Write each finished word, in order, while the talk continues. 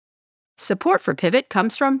Support for Pivot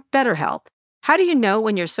comes from BetterHelp. How do you know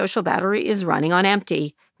when your social battery is running on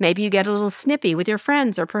empty? Maybe you get a little snippy with your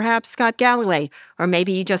friends or perhaps Scott Galloway, or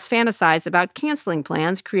maybe you just fantasize about canceling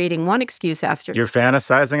plans, creating one excuse after... You're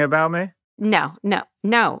fantasizing about me? No,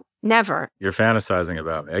 never. You're fantasizing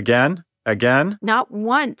about me. Again? Not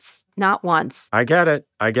once. I get it.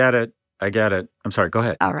 I'm sorry, go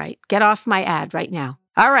ahead. All right, get off my ad right now.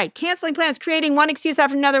 All right, canceling plans, creating one excuse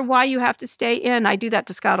after another why you have to stay in. I do that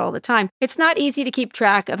to Scott all the time. It's not easy to keep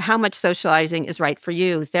track of how much socializing is right for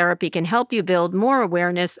you. Therapy can help you build more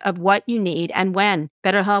awareness of what you need and when.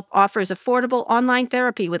 BetterHelp offers affordable online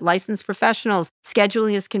therapy with licensed professionals.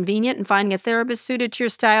 Scheduling is convenient and finding a therapist suited to your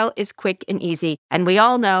style is quick and easy. And we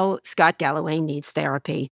all know Scott Galloway needs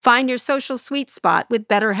therapy. Find your social sweet spot with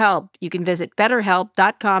BetterHelp. You can visit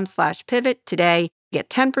betterhelp.com/pivot today. Get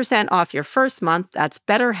 10% off your first month. That's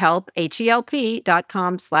BetterHelp,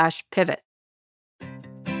 HELP.com/pivot.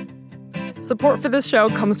 Support for this show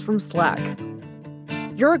comes from Slack.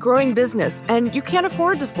 You're a growing business, and you can't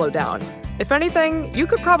afford to slow down. If anything, you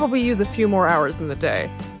could probably use a few more hours in the day.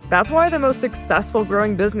 That's why the most successful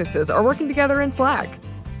growing businesses are working together in Slack.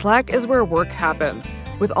 Slack is where work happens,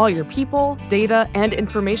 with all your people, data, and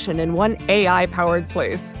information in one AI-powered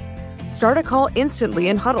place. Start a call instantly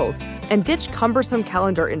in huddles and ditch cumbersome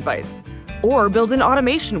calendar invites. Or build an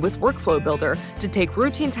automation with Workflow Builder to take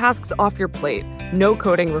routine tasks off your plate. No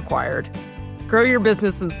coding required. Grow your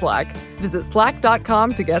business in Slack. Visit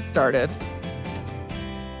slack.com to get started.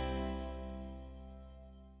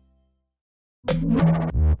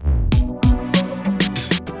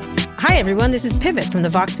 Hi, everyone. This is Pivot from the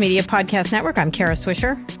Vox Media Podcast Network. I'm Kara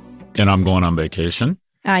Swisher. And I'm going on vacation.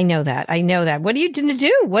 I know that. What are you going to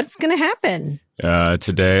do? What's going to happen?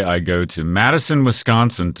 Today, I go to Madison,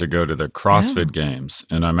 Wisconsin to go to the CrossFit Games.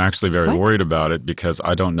 And I'm actually very worried about it because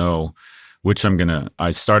I don't know which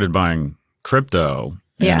I started buying crypto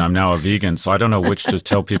and I'm now a vegan. So I don't know which to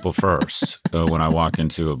tell people first when I walk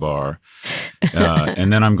into a bar.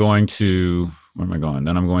 And then I'm going to, where am I going?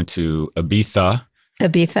 Then I'm going to Ibiza.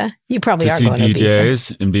 Ibiza? You probably are going to see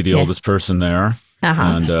DJs and be the oldest person there.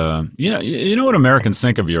 Uh-huh. And, you know what Americans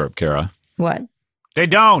think of Europe, Kara? What? They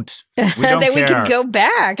don't. We don't that care. We can go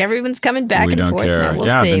back. Everyone's coming back and forth. We don't care.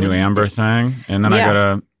 We'll see. The new Amber thing. And then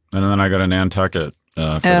I got a Nantucket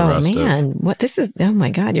for the rest of... What this is, oh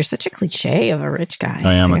my God, you're such a cliche of a rich guy.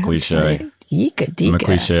 I am a cliche. I'm a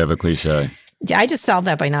cliche of a cliche. I just solved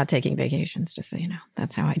that by not taking vacations, just so you know.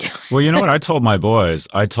 That's how I do it. Well, you know what? I told my boys,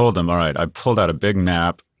 all right, I pulled out a big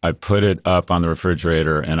map. I put it up on the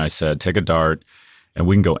refrigerator and I said, take a dart. And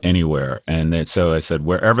we can go anywhere. And so I said,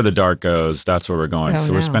 wherever the dart goes, that's where we're going.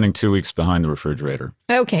 We're spending 2 weeks behind the refrigerator.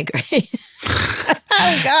 Okay, great.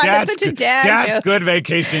 Oh, God, that's such a dad joke. That's good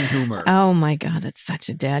vacation humor. Oh, my God, that's such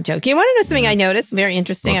a dad joke. You want to know something I noticed? Very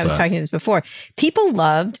interesting. I was talking to this before. People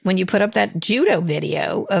loved when you put up that judo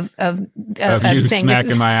video of you saying,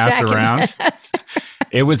 smacking my ass around.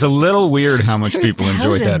 It was a little weird how much people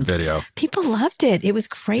enjoyed that video. People loved it. It was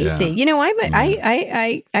crazy. Yeah. You know,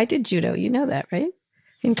 I did judo. You know that, right?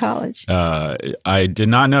 In college. I did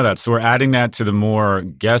not know that. So we're adding that to the more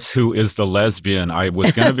guess who is the lesbian. I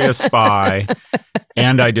was going to be a spy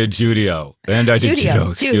and I did judo.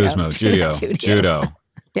 Judo.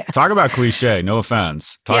 Yeah. Talk about cliche. No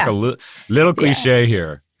offense. Little cliche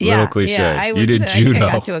here. Little cliche. Yeah, you did judo.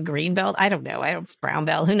 I got to a green belt. I don't know. I don't brown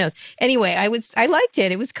belt. Who knows? Anyway, I liked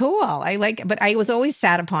it. It was cool. But I was always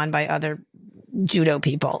sat upon by other judo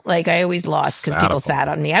people. Like I always lost because people sat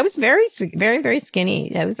on me. I was very, very, very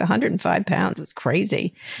skinny. I was 105 pounds. It was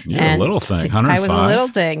crazy. You're a little thing. 105. I was a little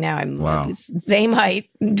thing. Now I'm same height,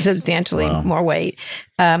 substantially more weight.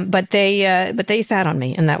 But they sat on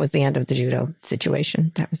me, and that was the end of the judo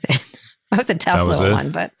situation. That was it. That was a tough little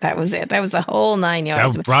one, but that was it. That was the whole 9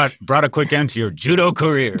 yards. That brought a quick end to your judo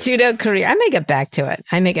career. I may get back to it.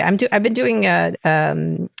 I've been doing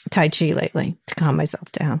Tai Chi lately to calm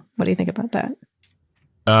myself down. What do you think about that?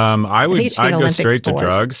 I'd go straight to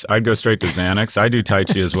drugs. I'd go straight to Xanax. I do Tai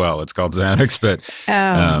Chi as well. It's called Xanax, but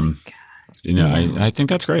I think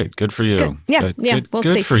that's great. Good for you. Good. Yeah, we'll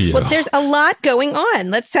see. Good for you. Well, there's a lot going on.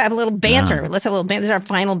 Let's have a little banter. Let's have a little banter. This is our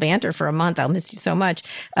final banter for a month. I'll miss you so much.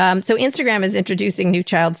 So Instagram is introducing new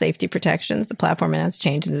child safety protections. The platform announced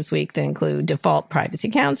changes this week that include default privacy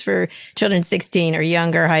accounts for children 16 or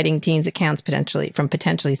younger, hiding teens' accounts from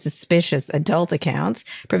potentially suspicious adult accounts,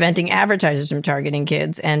 preventing advertisers from targeting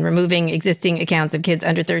kids, and removing existing accounts of kids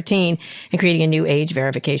under 13 and creating a new age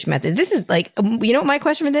verification method. This is like, you know what my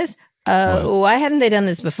question for this? Why hadn't they done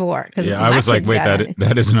this before? I was like, wait,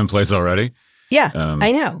 that isn't in place already? Yeah,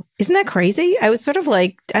 I know. Isn't that crazy? I was sort of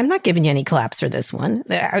like, I'm not giving you any claps for this one.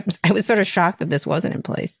 I was sort of shocked that this wasn't in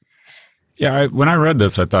place. Yeah, when I read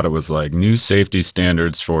this, I thought it was like new safety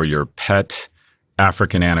standards for your pet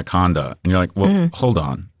African anaconda. And you're like, well, hold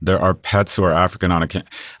on. There are pets who are African anaconda.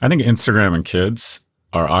 I think Instagram and kids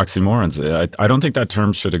are oxymorons. I don't think that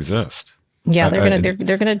term should exist. Yeah, they're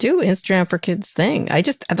gonna do Instagram for kids thing.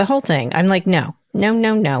 The whole thing. I'm like, no.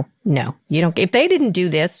 You don't. If they didn't do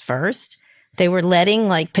this first, they were letting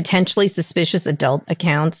like potentially suspicious adult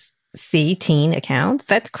accounts see teen accounts.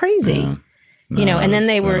 That's crazy. Yeah. No, and then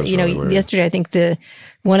they were, really weird. Yesterday, I think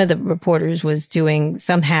one of the reporters was doing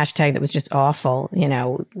some hashtag that was just awful,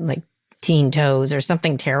 like teen toes or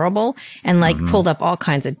something terrible, and like pulled up all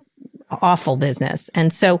kinds of awful business.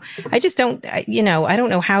 And so I just don't, I don't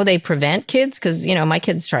know how they prevent kids because, my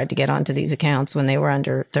kids tried to get onto these accounts when they were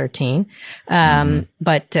under 13.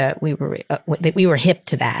 But we were hip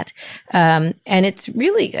to that. And it's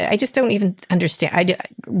really, I just don't even understand.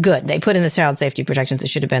 Good. They put in the child safety protections that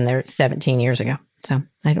should have been there 17 years ago. So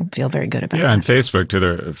I don't feel very good about that. Yeah, and Facebook too.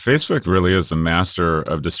 Facebook really is the master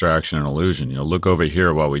of distraction and illusion. Look over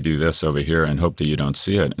here while we do this over here and hope that you don't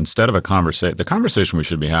see it. Instead of the conversation we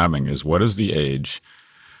should be having is what is the age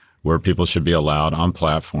where people should be allowed on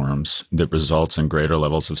platforms that results in greater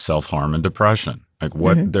levels of self-harm and depression? Like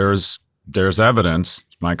what there's evidence.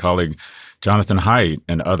 My colleague Jonathan Haidt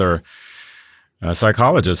and other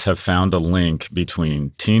psychologists have found a link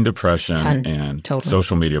between teen depression and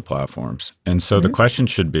social media platforms. And so the question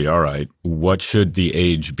should be, all right, what should the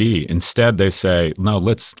age be? Instead, they say, no,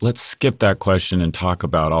 let's skip that question and talk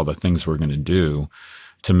about all the things we're going to do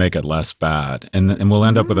to make it less bad. And we'll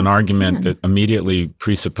end up with an argument that immediately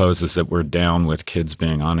presupposes that we're down with kids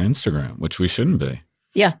being on Instagram, which we shouldn't be.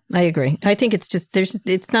 Yeah, I agree. I think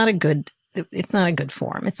it's not a good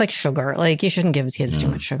form. It's like sugar. Like you shouldn't give kids too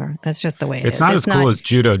much sugar. That's just the way it is. It's not as cool as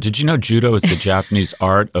judo. Did you know judo is the Japanese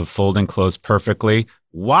art of folding clothes perfectly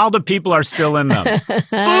while the people are still in them?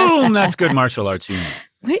 Boom! That's good martial arts humor.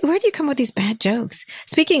 Where do you come with these bad jokes?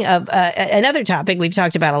 Speaking of another topic we've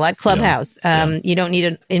talked about a lot, Clubhouse. You don't need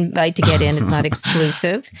an invite to get in. It's not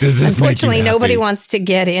exclusive. Unfortunately, nobody wants to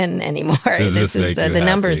get in anymore. The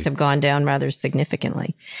numbers have gone down rather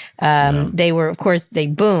significantly. They were, of course, they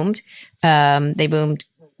boomed. They boomed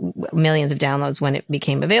millions of downloads when it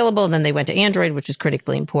became available. Then they went to Android, which is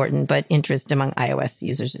critically important, but interest among iOS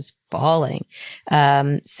users is falling.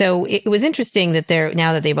 So it was interesting that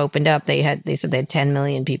now that they've opened up, they said they had 10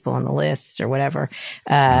 million people on the list or whatever.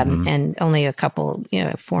 And only a couple,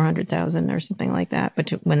 400,000 or something like that. But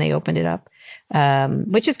when they opened it up,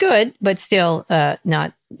 which is good, but still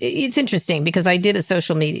not, it's interesting because I did a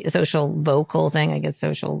social vocal thing, I guess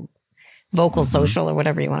social or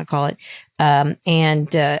whatever you want to call it. And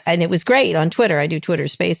it was great on Twitter. I do Twitter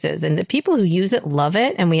Spaces, and the people who use it love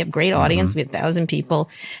it. And we have great audience. We have 1,000 people.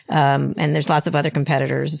 And there's lots of other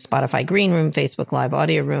competitors, Spotify Green Room, Facebook Live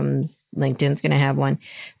Audio Rooms, LinkedIn's going to have one.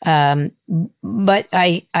 But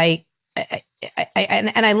I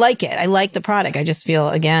like it. I like the product. I just feel,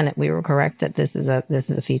 again, we were correct that this is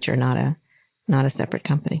a feature, not a separate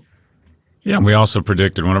company. Yeah, we also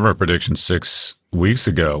predicted, one of our predictions 6 weeks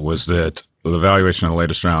ago was that the valuation of the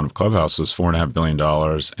latest round of Clubhouse was $4.5 billion,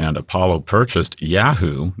 and Apollo purchased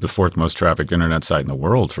Yahoo, the fourth most trafficked internet site in the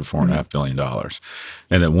world, for $4.5 billion,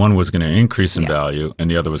 and that one was going to increase in value and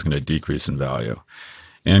the other was going to decrease in value.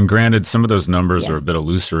 And granted, some of those numbers are a bit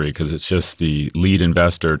illusory because it's just the lead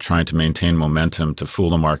investor trying to maintain momentum to fool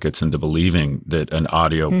the markets into believing that an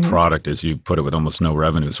audio product, as you put it, with almost no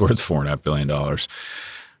revenue, is worth $4.5 billion.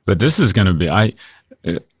 But this is going to be,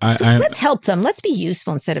 let's help them. Let's be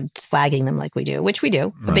useful instead of slagging them like we do, which we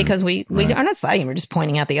do, because we are not slagging. We're just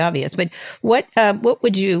pointing out the obvious. But what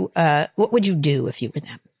would you do if you were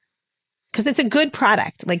them? Because it's a good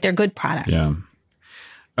product. Like they're good products. Yeah.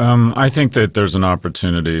 I think that there's an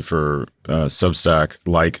opportunity for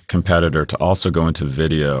Substack-like competitor to also go into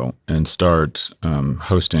video and start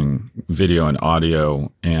hosting video and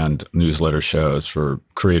audio and newsletter shows for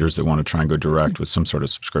creators that want to try and go direct with some sort of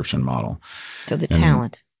subscription model. So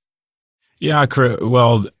talent. Yeah,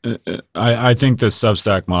 well, I think the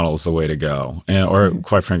Substack model is the way to go, or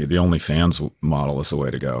quite frankly, the OnlyFans model is the way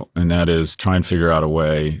to go, and that is try and figure out a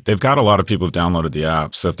way. They've got a lot of people who've downloaded the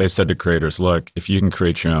app, so if they said to creators, look, if you can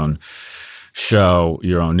create your own show,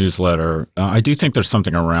 your own newsletter, I do think there's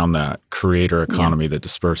something around that creator economy that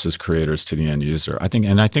disperses creators to the end user. I think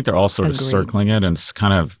they're all sort of circling it, and it's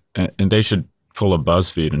kind of, and they should pull a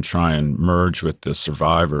BuzzFeed and try and merge with the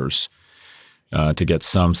survivors to get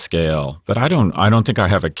some scale. But I don't think I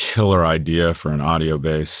have a killer idea for an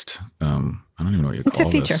audio-based. I I don't even know what you call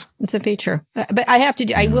this. It's a feature. But I have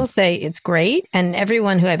to I will say it's great. And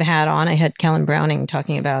everyone who I've had on, I had Kellen Browning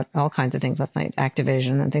talking about all kinds of things last night,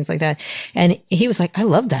 Activision and things like that. And he was like, I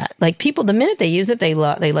love that. Like people, the minute they use it, they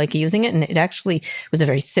like using it. And it actually was a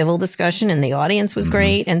very civil discussion and the audience was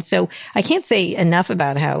great. And so I can't say enough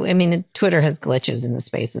about how, I mean, Twitter has glitches in the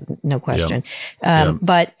spaces, no question.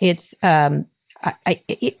 But it's,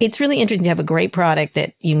 it's really interesting to have a great product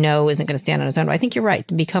that isn't going to stand on its own. I think you're right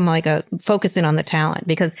to become like focus in on the talent,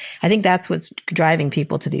 because I think that's what's driving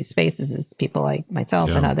people to these spaces is people like myself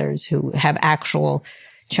and others who have actual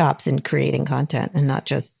chops in creating content and not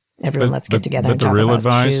just everyone let's get together and talk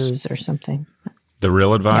about shoes or something. The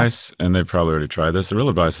real advice, and they've probably already tried this, the real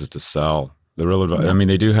advice is to sell. The real advice, I mean,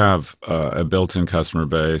 they do have a built-in customer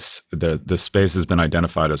base. The space has been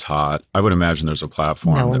identified as hot. I would imagine there's a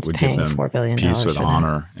platform that would give them $4 billion peace with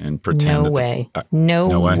honor and pretend. No way.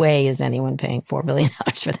 No way is anyone paying $4 billion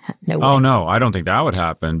for that. No way. Oh, no, I don't think that would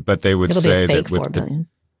happen. But they would say be a fake that with $4 billion.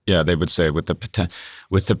 Yeah, they would say with the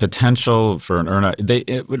potential for an earn out,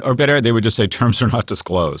 or better, they would just say terms are not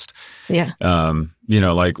disclosed. Yeah.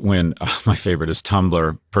 Like when my favorite is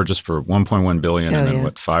Tumblr, purchased for $1.1 billion, and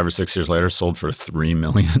then 5 or 6 years later sold for $3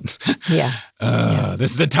 million.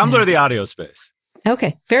 This is the Tumblr of the audio space.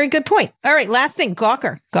 Okay, very good point. All right, last thing,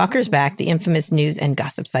 Gawker. Gawker's back, the infamous news and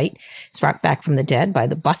gossip site. It's brought back from the dead by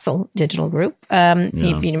the Bustle Digital Group.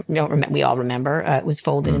 If you don't remember, we all remember, it was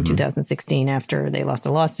folded in 2016 after they lost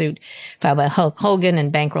a lawsuit filed by Hulk Hogan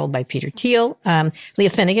and bankrolled by Peter Thiel.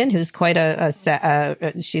 Leah Finnegan, who's quite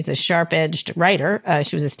she's a sharp-edged writer.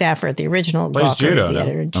 She was a staffer at the original Plays Gawker. Judah, The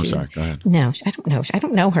editor-in-chief. I'm sorry, go ahead. No, I don't know. I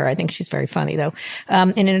don't know her. I think she's very funny, though.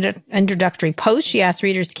 In an introductory post, she asked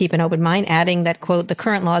readers to keep an open mind, adding that, quote, the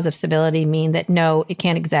current laws of civility mean that no, it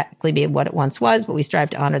can't exactly be what it once was, but we strive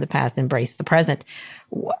to honor the past, embrace the present.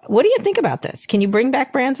 What do you think about this? Can you bring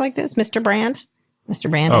back brands like this, Mr. Brand? Mr.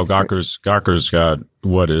 Brand? Oh, Gawker's got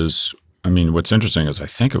what's interesting is I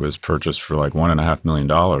think it was purchased for like $1.5 million,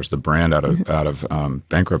 the brand out of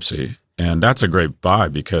bankruptcy. And that's a great buy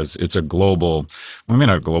because it's a global, not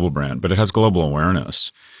a global brand, but it has global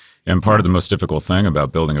awareness. And part of the most difficult thing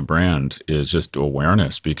about building a brand is just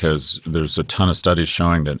awareness, because there's a ton of studies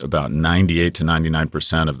showing that about 98 to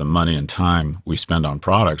 99% of the money and time we spend on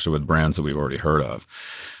products are with brands that we've already heard of.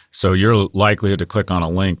 So your likelihood to click on a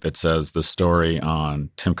link that says the story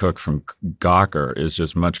on Tim Cook from Gawker is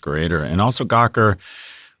just much greater. And also Gawker,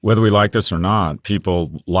 whether we like this or not,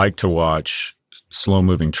 people like to watch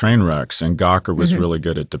slow-moving train wrecks, and Gawker was really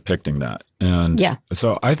good at depicting that. And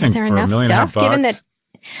so I think for $1.5 million, given that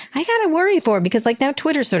I got to worry for it, because like now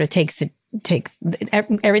Twitter sort of takes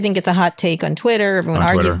everything gets a hot take on Twitter. Everyone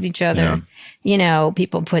argues with each other. Yeah.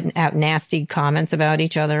 People putting out nasty comments about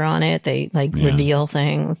each other on it. They reveal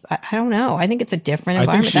things. I don't know. I think it's a different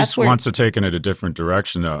environment. I think she wants to take it in a different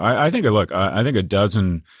direction, though. I think a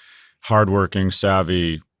dozen hardworking,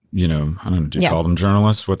 savvy, I don't know, do you call them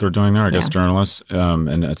journalists, what they're doing there? I guess journalists.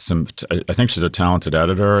 And I think she's a talented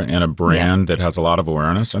editor and a brand that has a lot of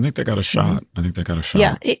awareness. I think they got a shot.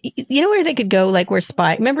 Yeah. You know where they could go? Like where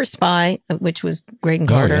remember Spy, which was Graydon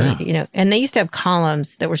Carter, and they used to have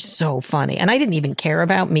columns that were so funny. And I didn't even care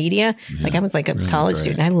about media. Yeah, like I was like a college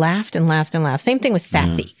student. I laughed and laughed and laughed. Same thing with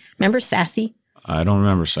Sassy. Yeah. Remember Sassy? I don't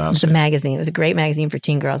remember Sassy. It was a magazine. It was a great magazine for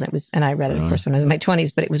teen girls. And I read it, of course, when I was in my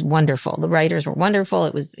 20s, but it was wonderful. The writers were wonderful.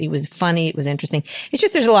 It was funny. It was interesting. It's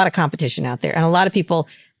just there's a lot of competition out there, and a lot of people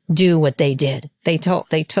do what they did. They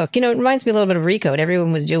took, it reminds me a little bit of Recode.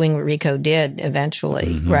 Everyone was doing what Recode did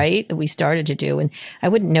eventually, right? That we started to do. And I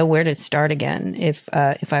wouldn't know where to start again if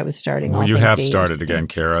I was starting. Well, you have started again,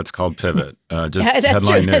 Kara. It's called Pivot. Just that's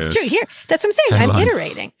headline true. news. That's true. Here, that's what I'm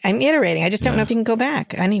saying. I'm iterating. I just don't know if you can go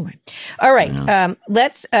back. Anyway. All right. Yeah.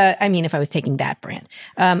 Let's, if I was taking that brand.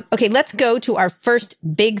 Okay, let's go to our first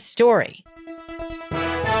big story.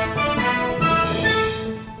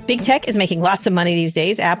 Big tech is making lots of money these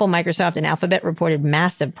days. Apple, Microsoft, and Alphabet reported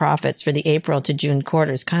massive profits for the April to June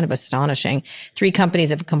quarters. Kind of astonishing. 3 companies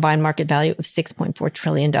have a combined market value of $6.4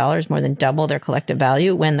 trillion, more than double their collective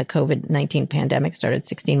value when the COVID-19 pandemic started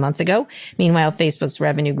 16 months ago. Meanwhile, Facebook's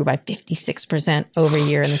revenue grew by 56% over a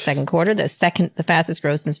year in the second quarter, the fastest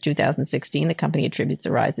growth since 2016. The company attributes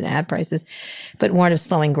the rise in ad prices, but warned of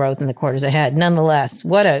slowing growth in the quarters ahead. Nonetheless,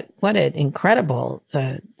 what an incredible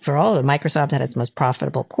for all of Microsoft had its most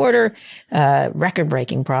profitable quarter,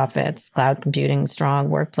 record-breaking profits, cloud computing strong,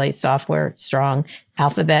 workplace software strong.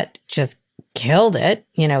 Alphabet just killed it.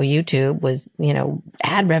 YouTube was,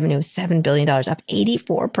 ad revenue of $7 billion, up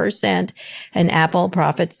 84%. And Apple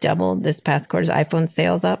profits doubled this past quarter's iPhone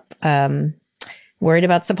sales up worried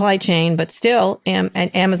about supply chain, but still, and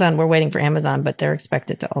Amazon, we're waiting for Amazon, but they're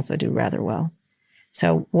expected to also do rather well.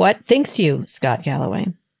 So what thinks you, Scott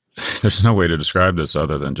Galloway? There's no way to describe this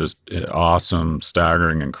other than just awesome,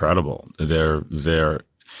 staggering, incredible. I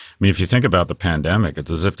mean, if you think about the pandemic,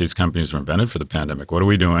 it's as if these companies were invented for the pandemic. What are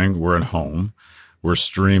we doing? We're at home. We're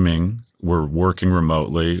streaming. We're working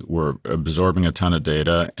remotely. We're absorbing a ton of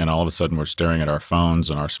data. And all of a sudden, we're staring at our phones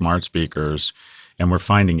and our smart speakers. And we're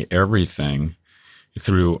finding everything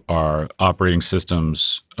through our operating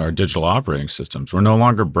systems, our digital operating systems. We're no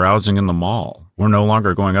longer browsing in the mall. We're no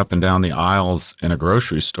longer going up and down the aisles in a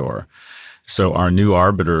grocery store. So our new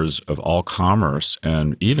arbiters of all commerce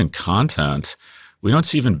and even content, we don't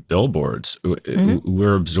see even billboards.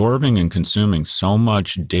 We're absorbing and consuming so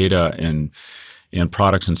much data and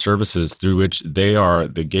products and services through which they are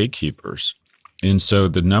the gatekeepers. And so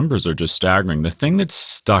the numbers are just staggering. The thing that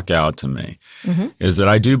stuck out to me is that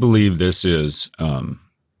I do believe this is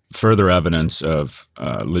further evidence of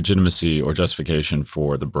legitimacy or justification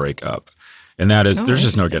for the breakup. And that is, there's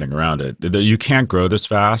just no getting around it. You can't grow this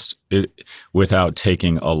fast without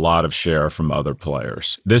taking a lot of share from other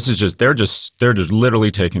players. This is just they're just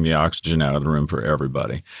literally taking the oxygen out of the room for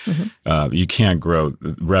everybody. You can't grow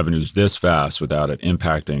revenues this fast without it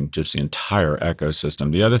impacting just the entire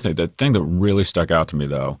ecosystem. The thing that really stuck out to me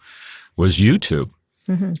though was YouTube.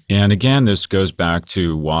 And again, this goes back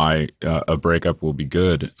to why a breakup will be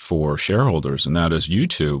good for shareholders, and that is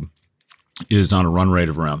YouTube is on a run rate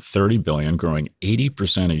of around 30 billion, growing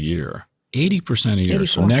 80% a year. 80% a year. 84.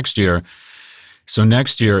 So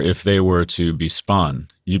next year, if they were to be spun,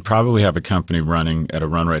 you'd probably have a company running at a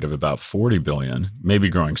run rate of about 40 billion, maybe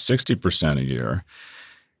growing 60% a year.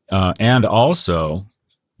 And also,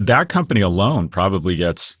 that company alone probably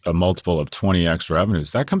gets a multiple of 20x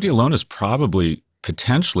revenues. That company alone is probably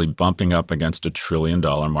potentially bumping up against $1 trillion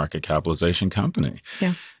market capitalization company.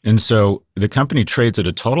 Yeah. And so the company trades at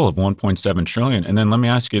a total of 1.7 trillion. And then let me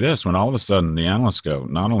ask you this, when all of a sudden the analysts go,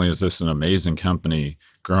 not only is this an amazing company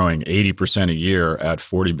growing 80% a year at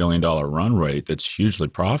 $40 billion run rate that's hugely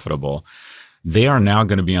profitable, they are now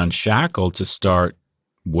going to be unshackled to start,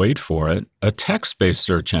 wait for it, a text-based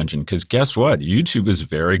search engine. Because guess what? YouTube is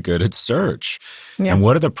very good at search. Yeah. And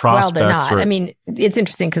what are the prospects? Well, they're not. I mean, it's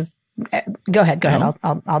interesting because Go ahead.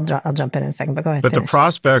 I'll jump in a second, but go ahead. But finish. The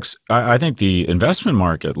prospects, I think the investment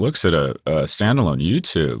market looks at a standalone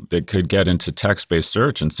YouTube that could get into text-based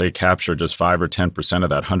search and say capture just 5 or 10% of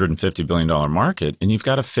that $150 billion market, and you've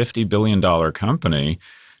got a $50 billion company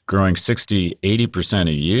growing 60, 80%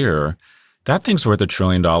 a year. That thing's worth $1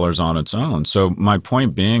 trillion on its own. So my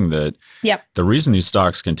point being that the reason these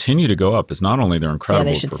stocks continue to go up is not only their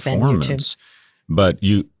incredible performance, but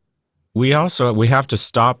we have to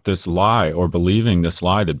stop this lie or believing this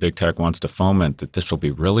lie that big tech wants to foment, that this will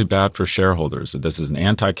be really bad for shareholders, that this is an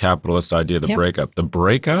anti-capitalist idea, the breakup. The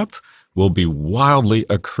breakup will be wildly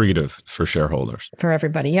accretive for shareholders. For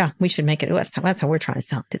everybody, yeah. We should make it. That's how we're trying to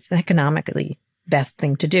sell it. It's an economically best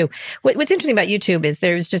thing to do. What's interesting about YouTube is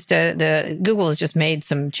there's just Google has just made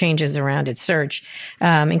some changes around its search,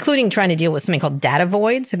 including trying to deal with something called data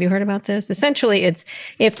voids. Have you heard about this? Essentially, it's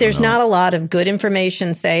if there's not a lot of good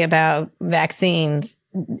information, say about vaccines,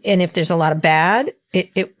 and if there's a lot of bad,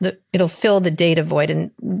 it'll fill the data void.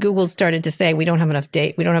 And Google started to say we don't have enough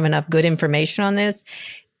data, we don't have enough good information on this,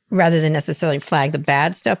 rather than necessarily flag the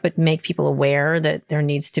bad stuff, but make people aware that there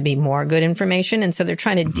needs to be more good information. And so they're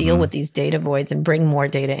trying to deal with these data voids and bring more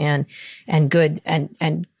data in and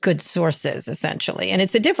good sources, essentially. And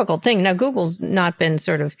it's a difficult thing. Now, Google's not been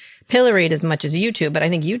sort of pilloried as much as YouTube, but I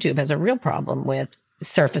think YouTube has a real problem with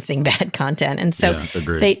surfacing bad content. And so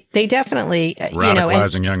they definitely,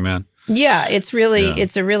 radicalizing young men. Yeah, it's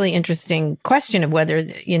a really interesting question of whether,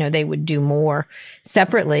 they would do more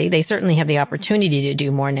separately. They certainly have the opportunity to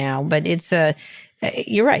do more now, but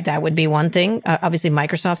you're right. That would be one thing. Obviously,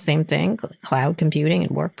 Microsoft, same thing. Cloud computing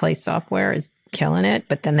and workplace software is killing it,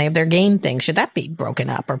 but then they have their game thing. Should that be broken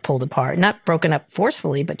up or pulled apart? Not broken up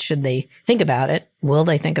forcefully, but should they think about it? Will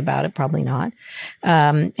they think about it? Probably not.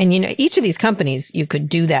 And each of these companies you could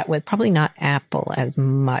do that with. Probably not Apple as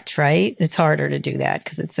much, right? It's harder to do that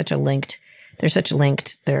because it's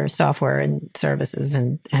their software and services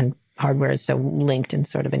and hardware is so linked in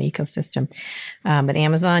sort of an ecosystem. But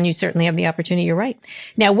Amazon, you certainly have the opportunity. You're right.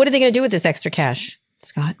 Now, what are they going to do with this extra cash,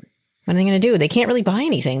 Scott? What are they going to do? They can't really buy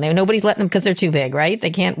anything. Nobody's letting them because they're too big, right? They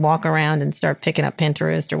can't walk around and start picking up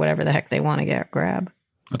Pinterest or whatever the heck they want to grab.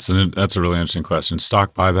 That's a really interesting question.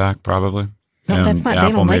 Stock buyback, probably. No, that's not. Apple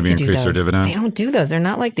they don't like maybe to do increase those. Their dividend. They don't do those. They're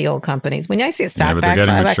not like the old companies. When I see a stock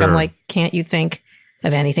buyback, I'm like, can't you think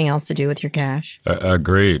of anything else to do with your cash.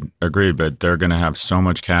 Agreed. But they're going to have so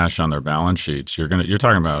much cash on their balance sheets. You're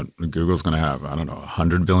talking about Google's going to have, I don't know,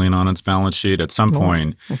 $100 billion on its balance sheet at some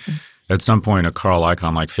point. At some point, a Carl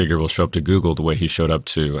Icahn-like figure will show up to Google the way he showed up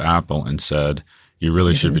to Apple and said, "You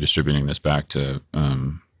really should be distributing this back to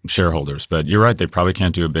shareholders." But you're right; they probably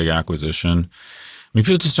can't do a big acquisition. I mean,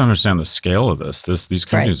 people just don't understand the scale of this. These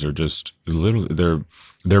companies are just literally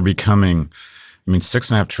they're becoming. I mean,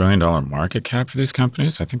 $6.5 trillion market cap for these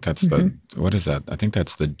companies. I think that's what is that? I think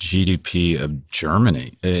that's the GDP of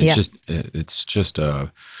Germany. It's just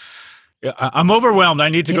I'm overwhelmed. I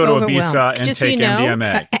need to go to Ibiza and take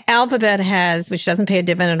MDMA. Alphabet which doesn't pay a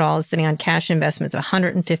dividend at all, is sitting on cash investments of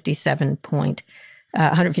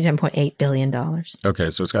 $157.8 billion. Okay,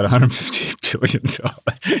 so it's got $150 billion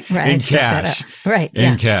in cash.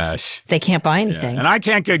 In cash. They can't buy anything. Yeah. And I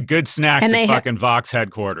can't get good snacks at fucking Vox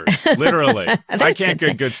headquarters. Literally. I can't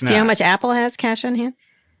get good snacks. Do you know how much Apple has cash on hand?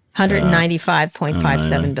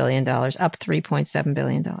 $195.57 billion, up $3.7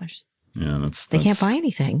 billion. Yeah, they can't buy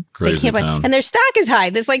anything. They can't buy, and their stock is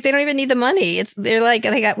high. It's like they don't even need the money. They're like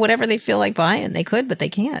they got whatever they feel like buying. They could, but they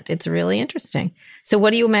can't. It's really interesting. So,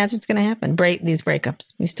 what do you imagine is going to happen? These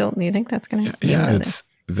breakups. Do you think that's going to happen? Yeah, it's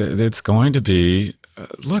going to be.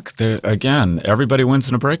 Look, again, everybody wins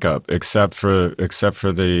in a breakup except for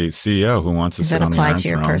the CEO who wants to sit on the Iron Throne. Does that apply to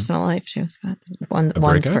your personal life too, Scott? One's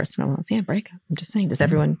personal life. Yeah, breakup. I'm just saying. Does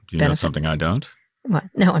everyone? Do you know something I don't? What?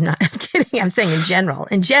 No, I'm not. I'm kidding. I'm saying in general.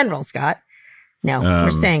 In general, Scott. No,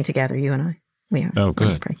 we're staying together, you and I. We are. Oh,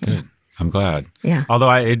 good. Good. I'm glad. Yeah.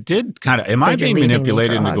 Although it did kind of, am I being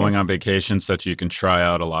manipulated into going on vacation such you can try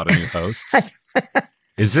out a lot of new hosts?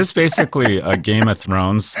 Is this basically a Game of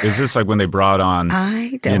Thrones? Is this like when they brought on,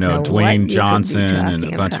 Dwayne Johnson and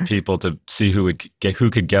a bunch of people to see who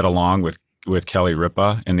could get along with Kelly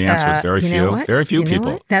Ripa? And the answer is very few. Very few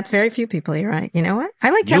people. That's very few people. You're right. You know what?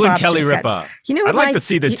 I like to have you and options, Kelly Ripa. I'd like to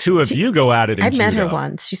see the two of you go at it. I met her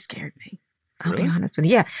once. She scared me. I'll be honest with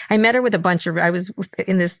you. Yeah. I met her with a bunch of, I was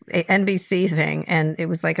in this NBC thing, and it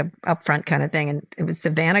was like a upfront kind of thing. And it was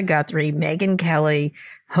Savannah Guthrie, Megyn Kelly,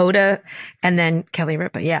 Hoda, and then Kelly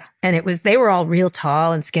Ripa. Yeah. And they were all real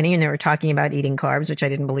tall and skinny, and they were talking about eating carbs, which I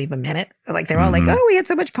didn't believe a minute. Like, they were all like, "Oh, we had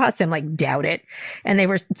so much pasta." I'm like, doubt it. And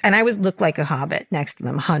I looked like a hobbit next to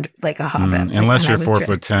them, like a hobbit. Unless you're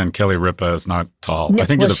 4'10", Kelly Ripa is not tall. No, I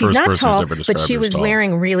think you're the first person who's ever described her as tall. But she was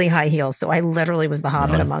wearing really high heels, so I literally was the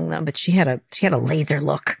hobbit among them. But she had a laser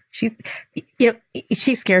look. She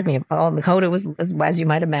scared me. Hoda was, as you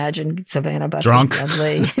might imagine, Savannah Bush drunk. Was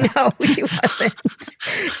lovely. No, she wasn't.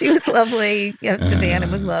 She was lovely. Savannah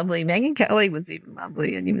was lovely. Megyn Kelly was even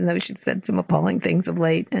lovely, and even though she'd said some appalling things of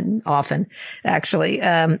late and often, actually,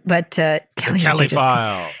 but Kelly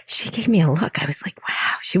file. She gave me a look. I was like,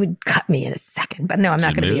 wow, she would cut me in a second. But no, I'm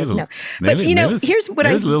not going to be. No, but here's what I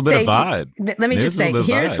say. There's a little bit of vibe. Let me just say,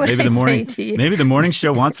 here's what I say to you. Maybe the morning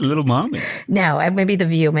show wants a little moment. No, maybe The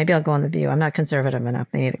View. Maybe I'll go on The View. I'm not conservative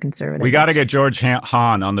enough. They need a conservative. We got to get George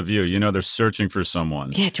Hahn on The View. They're searching for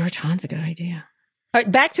someone. Yeah, George Hahn's a good idea. All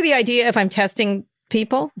right, back to the idea if I'm testing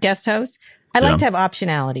people, guest hosts. I like to have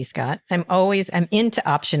optionality, Scott. I'm into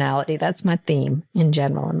optionality. That's my theme in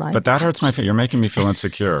general in life. But that hurts my feelings. You're making me feel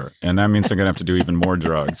insecure. And that means I'm going to have to do even more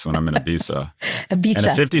drugs when I'm in Ibiza. And a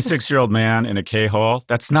 56-year-old man in a K-hole,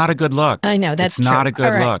 that's not a good look. I know, that's not a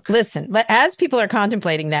good look. Listen, as people are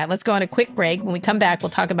contemplating that, let's go on a quick break. When we come back, we'll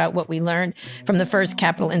talk about what we learned from the first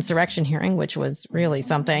Capitol insurrection hearing, which was really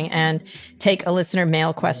something, and take a listener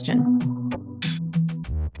mail question.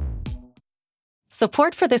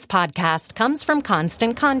 Support for this podcast comes from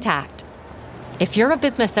Constant Contact. If you're a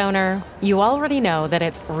business owner, you already know that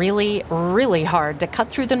it's really, really hard to cut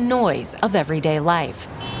through the noise of everyday life.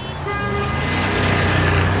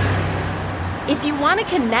 If you want to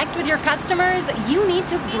connect with your customers, you need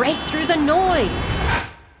to break through the noise.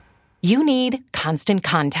 You need Constant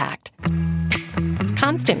Contact.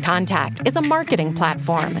 Constant Contact is a marketing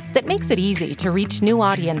platform that makes it easy to reach new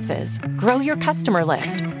audiences, grow your customer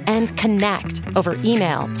list, and connect over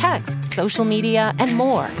email, text, social media, and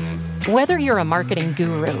more. Whether you're a marketing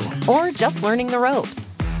guru or just learning the ropes,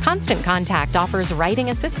 Constant Contact offers writing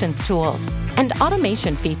assistance tools and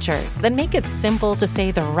automation features that make it simple to say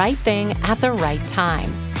the right thing at the right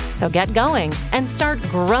time. So get going and start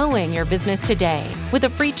growing your business today with a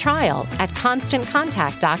free trial at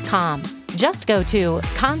ConstantContact.com. Just go to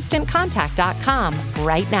ConstantContact.com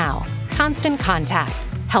right now. Constant Contact,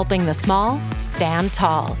 helping the small stand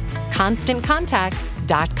tall.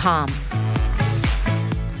 ConstantContact.com.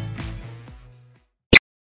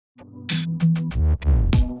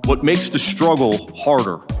 What makes the struggle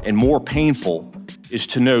harder and more painful is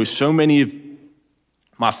to know so many of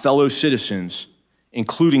my fellow citizens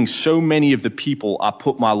including so many of the people I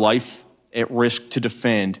put my life at risk to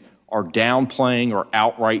defend, are downplaying or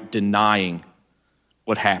outright denying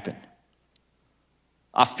what happened.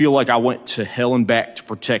 I feel like I went to hell and back to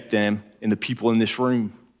protect them and the people in this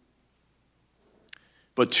room.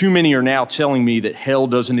 But too many are now telling me that hell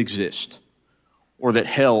doesn't exist, or that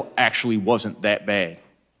hell actually wasn't that bad.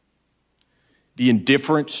 The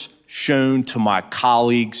indifference shown to my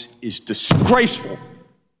colleagues is disgraceful.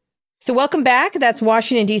 So welcome back. That's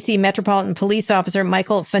Washington, D.C. Metropolitan Police Officer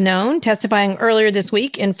Michael Fanone testifying earlier this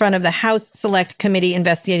week in front of the House Select Committee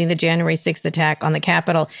investigating the January 6th attack on the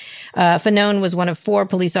Capitol. Fanone was one of 4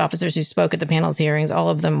 police officers who spoke at the panel's hearings, all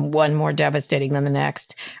of them one more devastating than the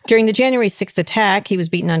next. During the January 6th attack, he was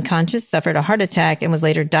beaten unconscious, suffered a heart attack, and was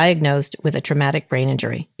later diagnosed with a traumatic brain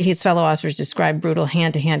injury. His fellow officers described brutal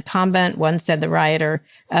hand-to-hand combat. One said the rioter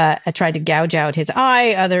tried to gouge out his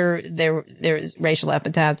eye. There's racial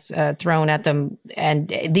epithets thrown at them. And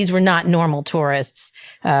these were not normal tourists.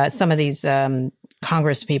 Some of these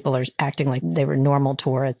Congress people are acting like they were normal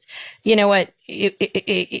tourists. You know what?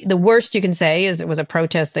 The worst you can say is it was a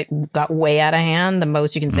protest that got way out of hand. The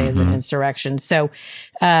most you can say is an insurrection. So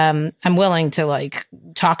I'm willing to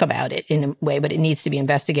talk about it in a way, but it needs to be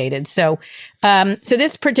investigated. So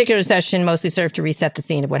this particular session mostly served to reset the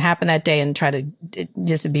scene of what happened that day and try to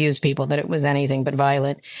disabuse people that it was anything but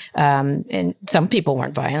violent. And some people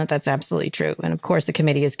weren't violent. That's absolutely true. And of course, the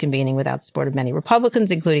committee is convening without support of many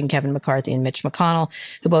Republicans, including Kevin McCarthy and Mitch McConnell,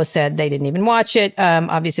 who both said they didn't even watch it.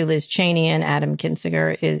 Obviously, Liz Cheney and Adam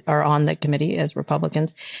Kinzinger are on the committee as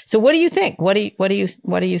Republicans. So what do you think? What do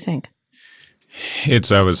you think?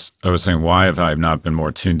 I was saying, why have I not been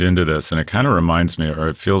more tuned into this? And it kind of reminds me, or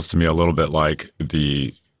it feels to me a little bit like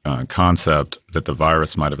the concept that the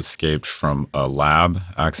virus might have escaped from a lab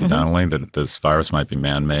accidentally, that this virus might be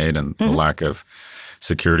man-made, and the lack of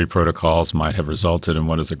security protocols might have resulted in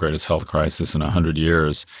what is the greatest health crisis in 100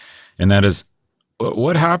 years. And that is,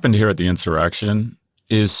 what happened here at the insurrection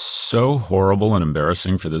is so horrible and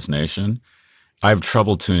embarrassing for this nation. I have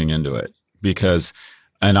trouble tuning into it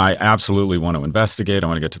and I absolutely want to investigate. I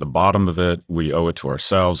want to get to the bottom of it. We owe it to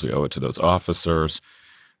ourselves. We owe it to those officers.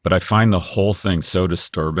 But I find the whole thing so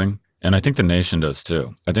disturbing. And I think the nation does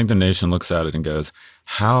too. I think the nation looks at it and goes,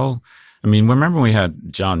 remember when we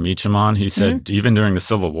had John Meacham on? He said even during the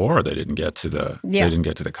Civil War, they didn't get to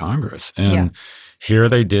the Congress. And here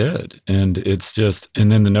they did. And it's just,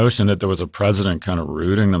 and then the notion that there was a president kind of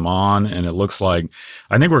rooting them on. And it looks like,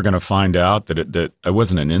 I think we're going to find out that it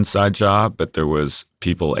wasn't an inside job, but there was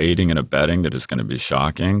people aiding and abetting that is going to be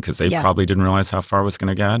shocking because they probably didn't realize how far it was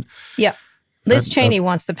going to get. Yeah. Liz Cheney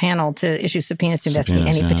wants the panel to issue subpoenas to investigate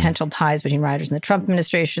any potential ties between rioters and the Trump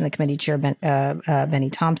administration. The committee chair,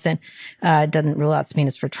 Benny Thompson, doesn't rule out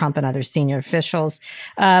subpoenas for Trump and other senior officials.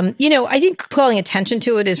 I think calling attention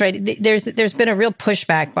to it is right. There's been a real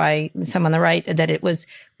pushback by some on the right that it was,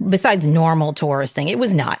 besides normal tourist thing, it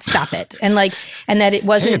was not. Stop it. And that it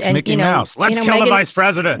wasn't. Hey, it's Mickey Mouse. Let's kill the vice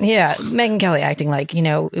president. Yeah. Megyn Kelly acting like,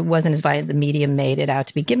 it wasn't as violent as the media made it out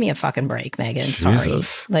to be. Give me a fucking break, Megyn.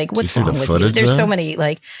 Sorry. What's wrong with you? There's so many,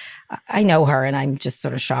 I know her and I'm just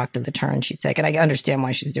sort of shocked of the turn she's taken. I understand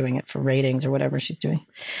why she's doing it for ratings or whatever she's doing.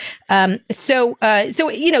 So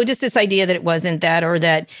just this idea that it wasn't that, or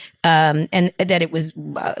that, and that it was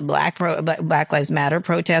Black Lives Matter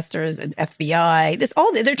protesters and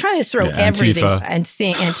FBI, they're trying to throw everything and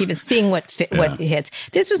seeing what hits.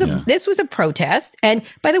 This was a protest. And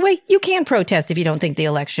by the way, you can protest if you don't think the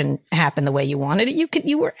election happened the way you wanted it.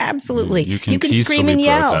 You were absolutely, you can scream and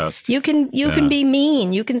yell. Protest. You can be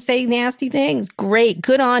mean. You can say nasty things. Great.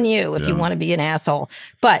 Good on you if you want to be an asshole.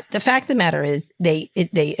 But the fact of the matter is they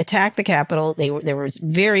attacked the Capitol. There was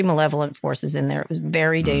very malevolent forces in there. It was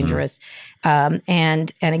very dangerous.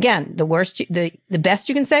 And again, the best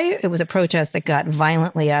you can say, it was a protest that got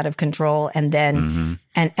violently out of control and then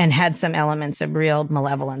and had some elements of real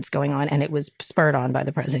malevolence going on, and it was spurred on by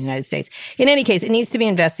the President of the United States. In any case, it needs to be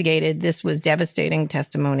investigated. This was devastating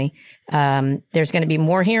testimony. There's going to be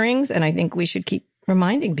more hearings, and I think we should keep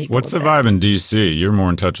reminding people. What's the vibe in D.C.? You're more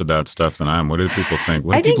in touch with that stuff than I am. What do people think?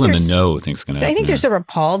 What do people in the know think is going to happen? I think they're sort of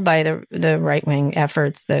appalled by the right-wing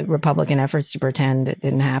efforts, the Republican efforts to pretend it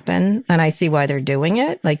didn't happen. And I see why they're doing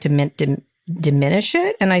it, to diminish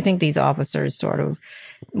it. And I think these officers sort of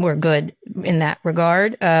were good in that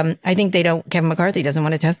regard. I think Kevin McCarthy doesn't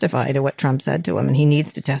want to testify to what Trump said to him, and he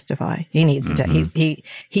needs to testify. He needs to,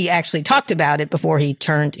 he actually talked about it before he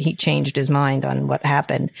changed his mind on what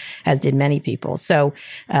happened, as did many people. So,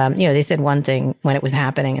 they said one thing when it was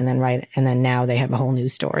happening and then now they have a whole new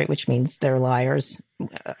story, which means they're liars.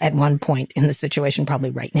 at one point in the situation, probably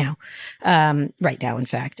right now, in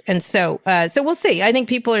fact. And so we'll see. I think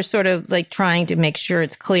people are sort of like trying to make sure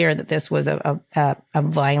it's clear that this was a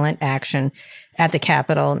violent action at the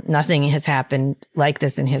Capitol. Nothing has happened like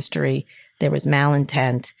this in history. There was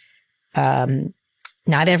malintent.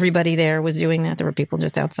 Not everybody there was doing that. There were people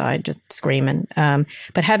just outside, just screaming.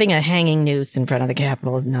 But having a hanging noose in front of the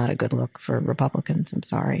Capitol is not a good look for Republicans. I'm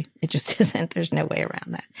sorry. It just isn't. There's no way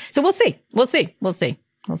around that. So we'll see.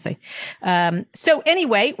 So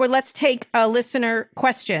anyway, let's take a listener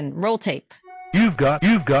question. Roll tape. You've got.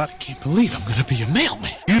 I can't believe I'm going to be a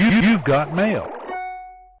mailman. You've got mail.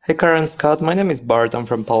 Hey, Karen, Scott. My name is Bart. I'm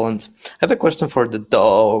from Poland. I have a question for the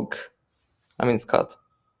dog. Scott.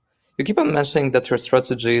 You keep on mentioning that your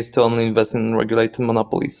strategy is to only invest in regulated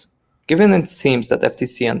monopolies. Given it seems that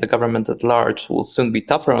FTC and the government at large will soon be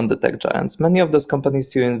tougher on the tech giants, many of those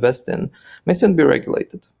companies you invest in may soon be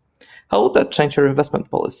regulated. How would that change your investment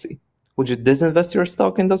policy? Would you disinvest your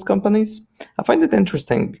stock in those companies? I find it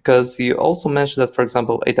interesting because you also mentioned that, for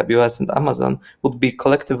example, AWS and Amazon would be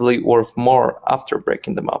collectively worth more after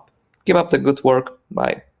breaking them up. Keep up the good work.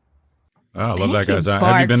 Bye. Oh, I love that, guys.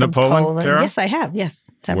 Have you been to Poland, Kara? Yes, I have. Yes.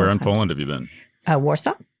 Where in Poland have you been?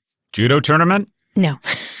 Warsaw. Judo tournament? No.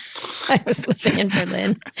 I was living in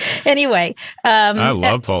Berlin. Anyway. I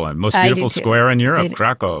love Poland. Most beautiful square in Europe,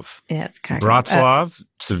 Krakow. Yeah, it's Krakow. Wrocław,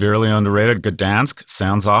 severely underrated. Gdansk,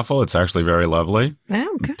 sounds awful. It's actually very lovely.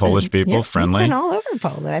 Oh, good. Polish people, friendly. I've been all over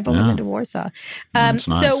Poland. I've only been to Warsaw. That's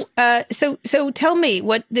nice. So tell me,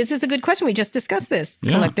 this is a good question. We just discussed this,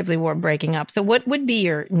 collectively war breaking up. So what would be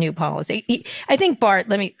your new policy? I think, Bart,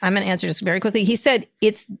 I'm going to answer just very quickly. He said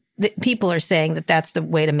that people are saying that that's the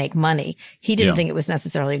way to make money. He didn't think it was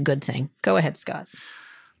necessarily a good thing. Go ahead, Scott.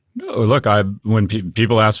 No, look, when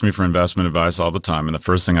people ask me for investment advice all the time, and the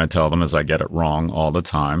first thing I tell them is I get it wrong all the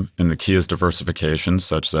time. And the key is diversification,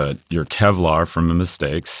 such that you're Kevlar from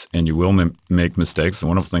mistakes, and you will make mistakes. The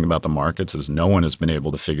wonderful thing about the markets is no one has been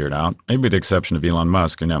able to figure it out, maybe with the exception of Elon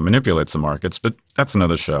Musk, who now manipulates the markets, but that's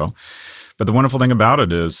another show. But the wonderful thing about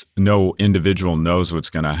it is no individual knows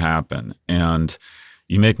what's going to happen. And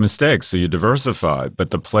you make mistakes, so you diversify.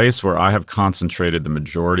 But the place where I have concentrated the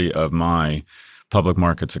majority of my public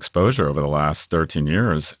markets exposure over the last 13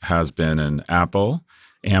 years has been in Apple,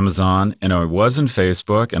 Amazon, and I was in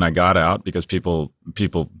Facebook, and I got out because people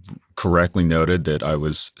correctly noted that I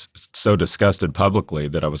was so disgusted publicly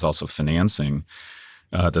that I was also financing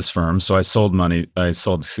this firm. So I sold my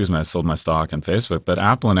stock in Facebook. But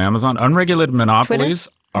Apple and Amazon, unregulated monopolies,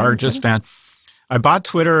 are just I bought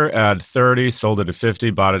Twitter at 30, sold it at 50,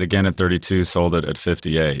 bought it again at 32, sold it at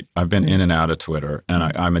 58. I've been in and out of Twitter, and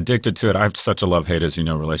I'm addicted to it. I have such a love-hate, as you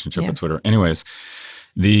know, relationship with Twitter. Anyways,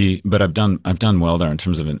 but I've done well there in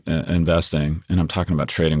terms of investing, and I'm talking about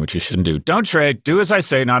trading, which you shouldn't do. Don't trade. Do as I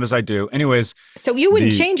say, not as I do. Anyways. So you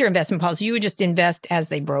wouldn't change your investment policy. You would just invest as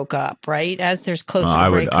they broke up, right? As there's closer to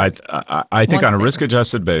breakup. I think on a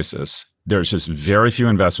risk-adjusted basis, there's just very few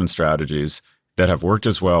investment strategies that have worked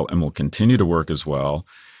as well and will continue to work as well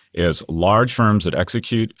as large firms that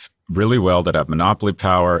execute really well, that have monopoly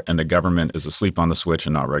power, and the government is asleep on the switch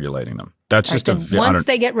and not regulating them. That's just once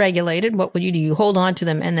they get regulated, what would you do? You hold on to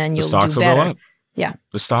them and then you'll do better. The stocks will go up. Yeah.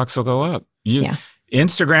 The stocks will go up.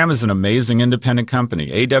 Instagram is an amazing independent company.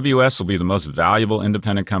 AWS will be the most valuable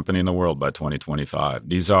independent company in the world by 2025.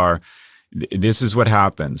 This is what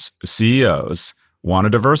happens. CEOs want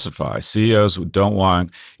to diversify. CEOs don't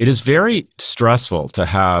want. It is very stressful to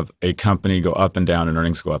have a company go up and down and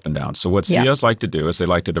earnings go up and down. So what CEOs like to do is they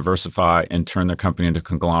like to diversify and turn their company into a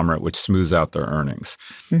conglomerate, which smooths out their earnings.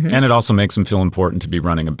 Mm-hmm. And it also makes them feel important to be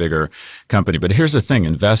running a bigger company. But here's the thing.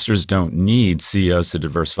 Investors don't need CEOs to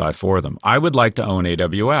diversify for them. I would like to own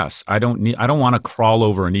AWS. I don't want to crawl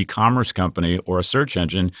over an e-commerce company or a search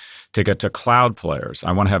engine to get to cloud players.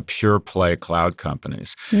 I want to have pure play cloud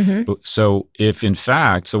companies. Mm-hmm. So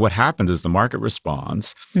what happens is the market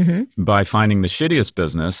responds by finding the shittiest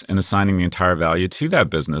business and assigning the entire value to that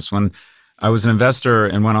business. When I was an investor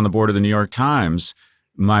and went on the board of the New York Times,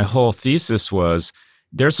 my whole thesis was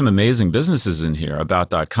there's some amazing businesses in here.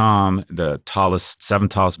 About.com, the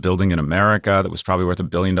seventh tallest building in America that was probably worth $1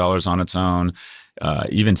 billion on its own.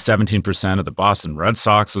 Even 17% of the Boston Red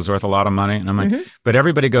Sox was worth a lot of money. And I'm like, but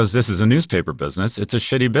everybody goes, this is a newspaper business. It's a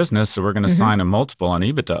shitty business. So we're going to sign a multiple on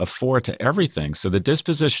EBITDA of 4 to everything. So the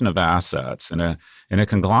disposition of assets in a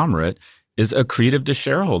conglomerate is accretive to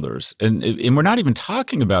shareholders. And we're not even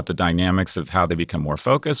talking about the dynamics of how they become more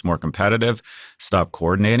focused, more competitive, stop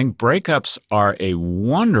coordinating. Breakups are a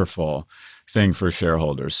wonderful thing for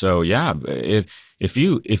shareholders. So yeah, if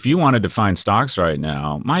you wanted to find stocks right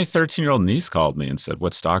now, my 13-year-old niece called me and said,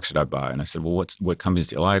 "What stock should I buy?" And I said, "Well, what companies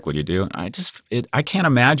do you like? What do you do?" And I can't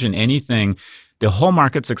imagine anything. The whole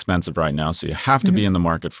market's expensive right now, so you have to be in the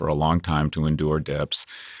market for a long time to endure dips.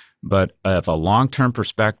 But if a long-term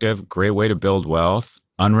perspective, great way to build wealth,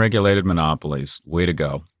 unregulated monopolies, way to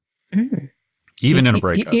go. Even in a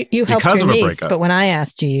breakup. You helped your niece, but when I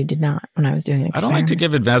asked you, you did not when I was doing an experiment. I don't like to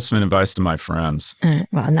give investment advice to my friends.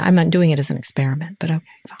 Well, I'm not doing it as an experiment, but okay.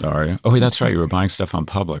 Fine. Are you? Oh, that's right. You were buying stuff on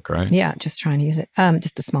public, right? Yeah, just trying to use it.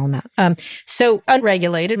 Just a small amount. So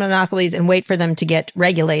unregulated monopolies, and wait for them to get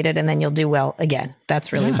regulated, and then you'll do well again.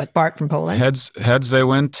 That's really what Bart from Poland. Heads they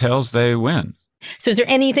win, tails they win. So is there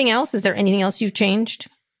anything else? Is there anything else you've changed?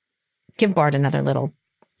 Give Bart another little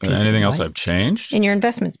piece Anything of else I've changed? In your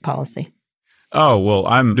investments policy. Oh, well,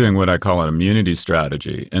 I'm doing what I call an immunity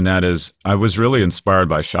strategy. And that is, I was really inspired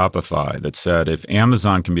by Shopify that said, if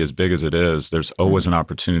Amazon can be as big as it is, there's always an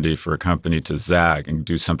opportunity for a company to zag and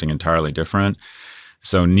do something entirely different.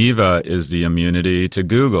 So Neva is the immunity to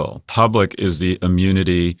Google. Public is the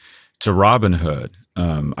immunity to Robinhood.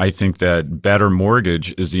 I think that Better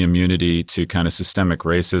Mortgage is the immunity to kind of systemic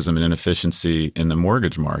racism and inefficiency in the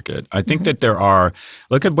mortgage market. I think that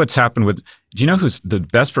look at what's happened with, do you know who's the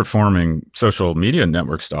best performing social media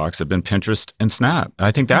network stocks have been Pinterest and Snap?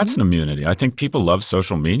 I think that's an immunity. I think people love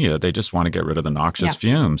social media. They just want to get rid of the noxious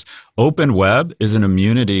fumes. Open web is an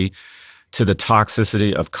immunity to the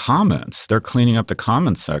toxicity of comments. They're cleaning up the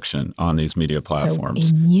comments section on these media platforms.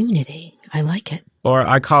 So immunity. I like it. Or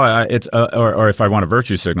I call it, or if I want a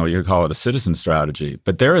virtue signal, you could call it a citizen strategy.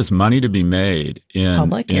 But there is money to be made in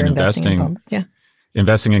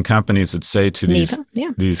investing in companies that say to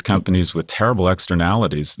these companies with terrible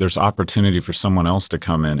externalities, there's opportunity for someone else to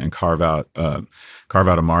come in and carve out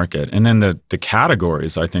a market. And then the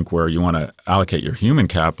categories, I think, where you want to allocate your human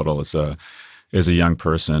capital as a young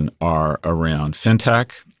person are around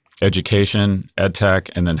fintech, education, ed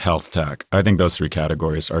tech, and then health tech. I think those three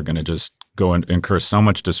categories are going to just go and incur so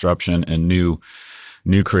much disruption and new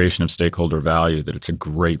creation of stakeholder value that it's a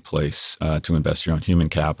great place to invest your own human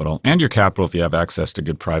capital and your capital if you have access to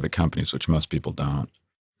good private companies, which most people don't.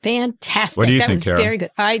 Fantastic. What do you that think, was Kara? Very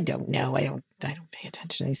good. I don't know. I don't pay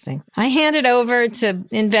attention to these things. I hand it over to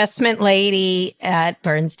investment lady at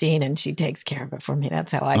Bernstein, and she takes care of it for me.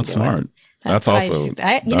 That's how I do smart. it. That's also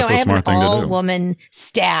I have an all-woman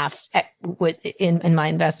staff in my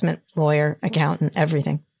investment lawyer, accountant,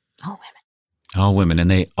 everything. All women. All women, and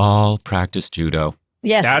they all practice judo.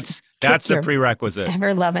 Yes. That's the prerequisite.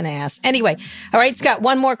 Ever love an ass. Anyway, all right, Scott,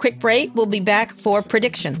 one more quick break. We'll be back for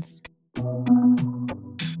predictions.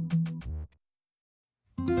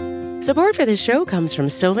 Support for this show comes from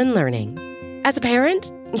Sylvan Learning. As a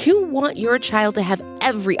parent, you want your child to have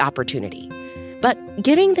every opportunity, but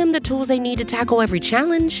giving them the tools they need to tackle every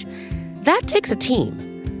challenge, that takes a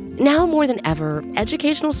team. Now more than ever,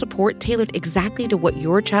 educational support tailored exactly to what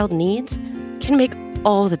your child needs can make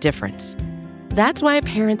all the difference. That's why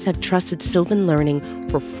parents have trusted Sylvan Learning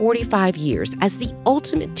for 45 years as the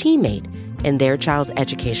ultimate teammate in their child's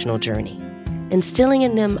educational journey, instilling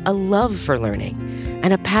in them a love for learning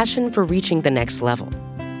and a passion for reaching the next level.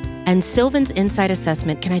 And Sylvan's Insight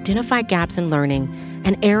Assessment can identify gaps in learning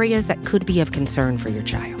and areas that could be of concern for your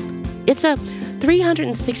child. It's a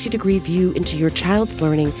 360-degree view into your child's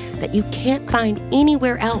learning that you can't find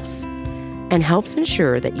anywhere else, and helps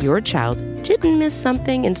ensure that your child didn't miss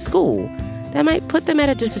something in school that might put them at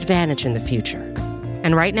a disadvantage in the future.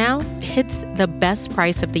 And right now, it's the best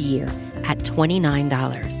price of the year at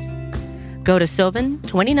 $29. Go to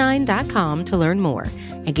sylvan29.com to learn more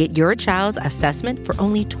and get your child's assessment for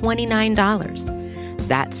only $29.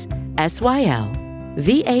 That's SYLVAN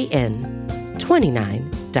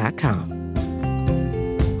 29.com.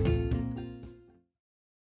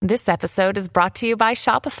 This episode is brought to you by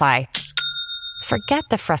Shopify. Forget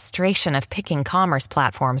the frustration of picking commerce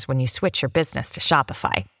platforms when you switch your business to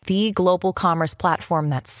Shopify, the global commerce platform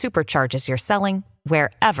that supercharges your selling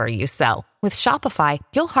wherever you sell. With Shopify,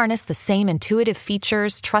 you'll harness the same intuitive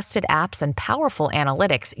features, trusted apps, and powerful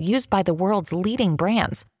analytics used by the world's leading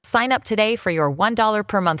brands. Sign up today for your $1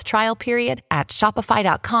 per month trial period at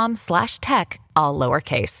shopify.com/tech, all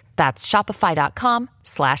lowercase. That's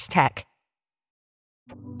shopify.com/tech.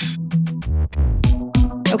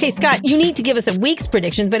 Okay, Scott, you need to give us a week's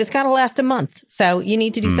prediction, but it's got to last a month. So you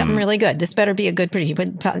need to do something really good. This better be a good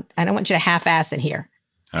prediction. But I don't want you to half-ass it here,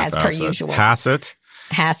 as per usual. Hass it.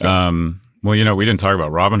 Hass it. Well, we didn't talk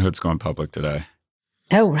about Robinhood's going public today.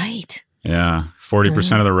 Oh, right. Yeah,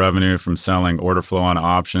 40% of the revenue from selling order flow on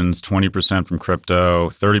options, 20% from crypto,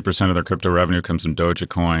 30% of their crypto revenue comes from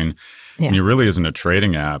Dogecoin. Yeah. And it really isn't a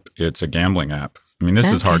trading app. It's a gambling app. I mean,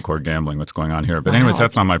 this is hardcore gambling, what's going on here. But anyways,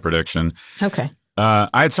 that's not my prediction. Okay. I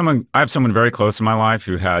have someone very close in my life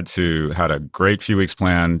who had a great few weeks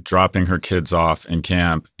plan, dropping her kids off in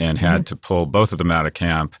camp and had to pull both of them out of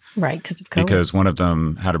camp. Right, because of COVID. Because one of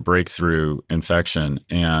them had a breakthrough infection.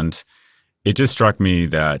 And it just struck me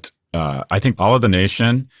that I think all of the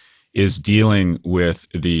nation is dealing with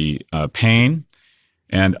the pain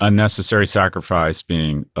and unnecessary sacrifice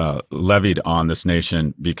being levied on this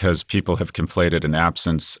nation because people have conflated an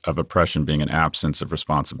absence of oppression being an absence of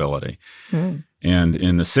responsibility. And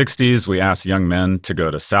in the 60s, we asked young men to go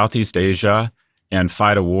to Southeast Asia and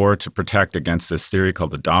fight a war to protect against this theory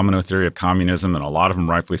called the domino theory of communism. And a lot of them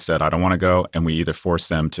rightfully said, I don't want to go. And we either force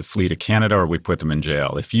them to flee to Canada or we put them in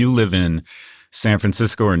jail. If you live in San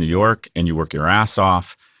Francisco or New York and you work your ass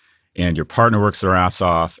off and your partner works their ass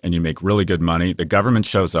off and you make really good money, the government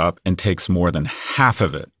shows up and takes more than half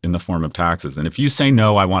of it in the form of taxes. And if you say,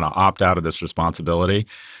 no, I want to opt out of this responsibility,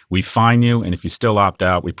 we fine you. And if you still opt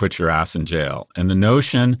out, we put your ass in jail. And the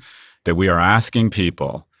notion that we are asking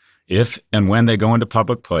people, if and when they go into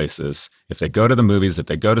public places, if they go to the movies, if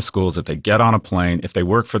they go to schools, if they get on a plane, if they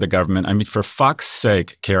work for the government, I mean, for fuck's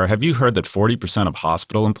sake, Kara, have you heard that 40% of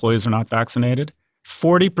hospital employees are not vaccinated?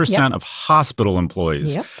 40% of hospital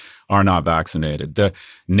employees are not vaccinated. The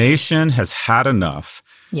nation has had enough.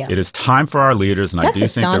 It is time for our leaders, and That's I do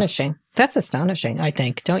astonishing. That's astonishing, I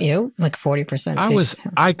think. Don't you? Like 40%.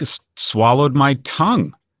 I swallowed my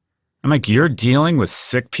tongue. I'm like, you're dealing with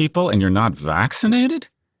sick people and you're not vaccinated?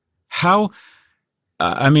 How?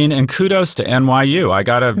 And kudos to NYU. I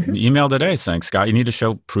got an email today saying, Scott, you need to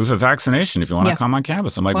show proof of vaccination if you want to come on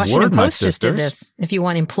campus. I'm like, Washington my Post sisters. just did this. If you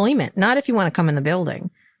want employment, not if you want to come in the building,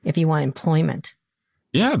 if you want employment.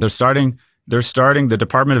 Yeah, they're starting. The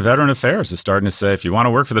Department of Veteran Affairs is starting to say, if you want to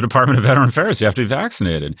work for the Department of Veteran Affairs, you have to be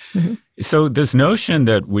vaccinated. So this notion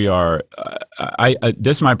that we are,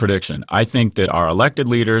 this is my prediction. I think that our elected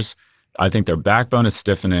leaders, I think their backbone is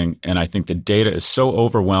stiffening, and I think the data is so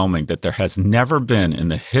overwhelming that there has never been in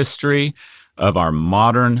the history of our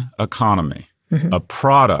modern economy a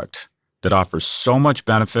product that offers so much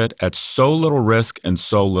benefit at so little risk and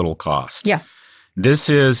so little cost. Yeah. This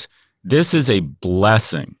is a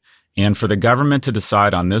blessing. And for the government to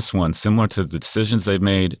decide on this one, similar to the decisions they've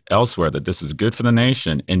made elsewhere, that this is good for the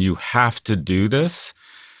nation and you have to do this,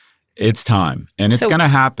 it's time. And it's going to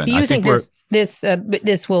happen. Do you think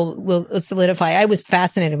this will solidify? I was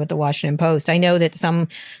fascinated with the Washington Post. I know that some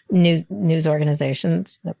news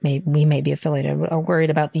organizations that we may be affiliated are worried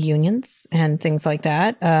about the unions and things like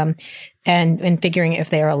that, and figuring if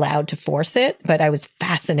they are allowed to force it. But I was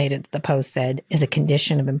fascinated that the Post said, as a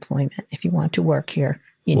condition of employment, if you want to work here,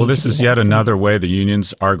 well, this is yet another way the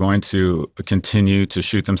unions are going to continue to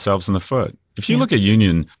shoot themselves in the foot. If you look at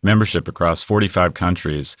union membership across 45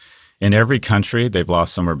 countries, in every country, they've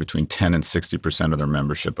lost somewhere between 10 and 60% of their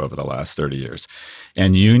membership over the last 30 years.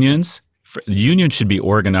 And unions should be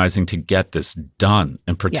organizing to get this done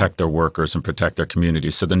and protect their workers and protect their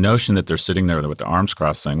communities. So the notion that they're sitting there with their arms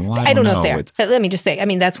crossed saying, well, I don't know if they're. Let me just say, I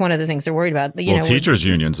mean, that's one of the things they're worried about. Teachers'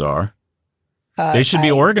 unions are. They should be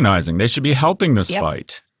organizing. They should be helping this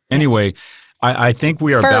fight. Anyway, I think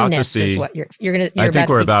we are about to see. Is what you're about to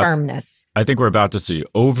see firmness. I think we're about to see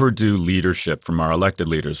overdue leadership from our elected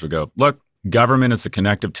leaders. We go, look, government is the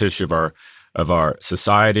connective tissue of our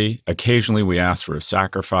society. Occasionally, we ask for a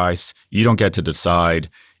sacrifice. You don't get to decide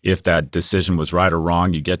if that decision was right or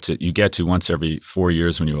wrong. You get to once every 4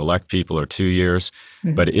 years when you elect people, or 2 years.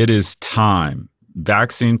 But it is time.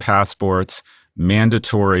 Vaccine passports.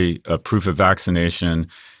 Mandatory proof of vaccination,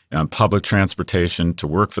 public transportation to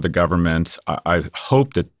work for the government. I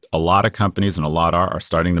hope that a lot of companies and a lot are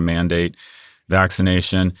starting to mandate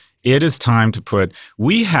vaccination. It is time to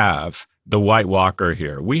we have the White Walker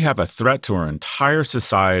here. We have a threat to our entire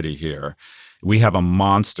society here. We have a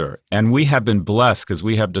monster, and we have been blessed because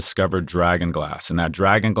we have discovered dragon glass, and that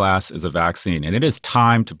dragon glass is a vaccine. And it is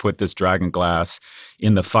time to put this dragon glass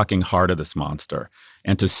in the fucking heart of this monster.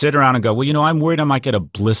 And to sit around and go, well, I'm worried I might get a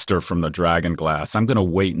blister from the dragon glass. I'm going to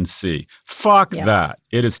wait and see. Fuck that.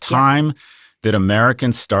 It is time that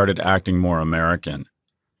Americans started acting more American.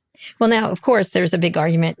 Well, now, of course, there's a big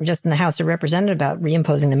argument just in the House of Representatives about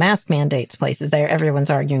reimposing the mask mandates places there. Everyone's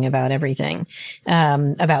arguing about everything,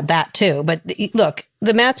 about that too. But look,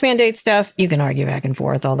 the mask mandate stuff, you can argue back and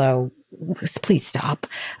forth, although please stop.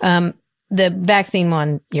 the vaccine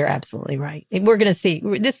one, you're absolutely right. We're going to see,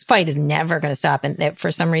 this fight is never going to stop. And for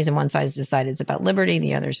some reason, one side has decided it's about liberty.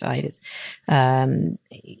 The other side is,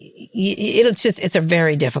 it's a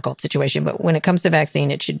very difficult situation. But when it comes to vaccine,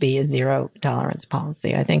 it should be a zero tolerance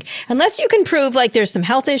policy, I think. Unless you can prove like there's some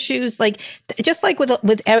health issues, like just like with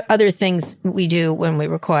other things we do when we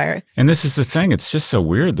require it. And this is the thing. It's just so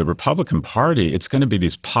weird. The Republican Party, it's going to be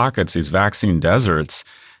these pockets, these vaccine deserts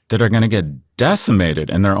that are going to get decimated,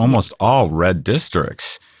 and they're almost all red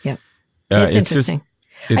districts. Yeah, it's interesting.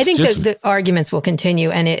 I think the arguments will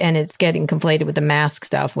continue, and it's getting conflated with the mask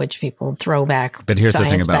stuff, which people throw back. But here's the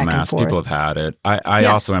thing about masks: people have had it. I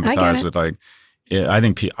also empathize with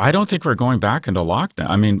I don't think we're going back into lockdown.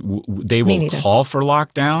 I mean, they will call for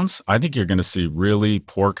lockdowns. I think you're going to see really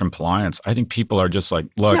poor compliance. I think people are just like,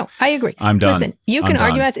 look, no, I agree. I'm done. Listen, you can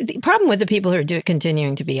argue. The problem with the people who are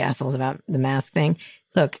continuing to be assholes about the mask thing.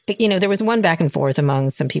 Look, there was one back and forth among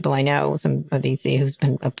some people I know, some VC who's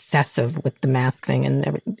been obsessive with the mask thing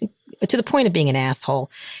and to the point of being an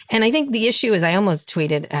asshole. And I think the issue is I almost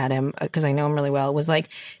tweeted at him because I know him really well. It was like,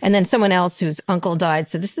 and then someone else whose uncle died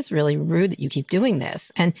said, this is really rude that you keep doing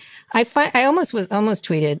this. And I almost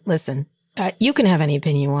tweeted, listen, you can have any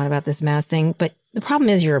opinion you want about this mask thing, but the problem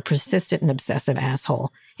is you're a persistent and obsessive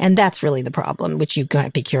asshole. And that's really the problem, which you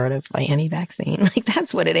can't be cured of by any vaccine. Like,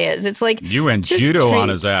 that's what it is. It's like you went judo on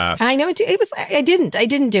his ass. I know. I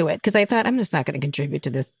didn't do it because I thought I'm just not going to contribute to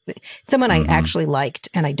this. Someone I actually liked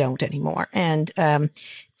and I don't anymore. And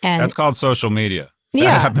that's called social media.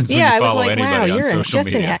 That happens when you follow anybody on social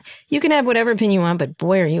media. You can have whatever opinion you want, but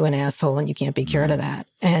boy, are you an asshole and you can't be cured of that.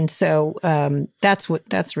 And so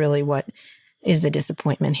that's really what is the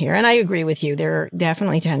disappointment here. And I agree with you. There are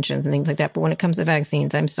definitely tensions and things like that. But when it comes to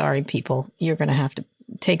vaccines, I'm sorry, people, you're going to have to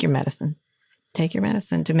take your medicine. Take your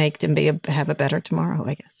medicine to have a better tomorrow,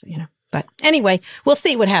 I guess, But anyway, we'll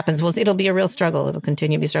see what happens. It'll be a real struggle. It'll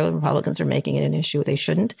continue to be a struggle. Republicans are making it an issue. They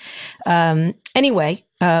shouldn't. Anyway,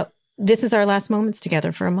 this is our last moments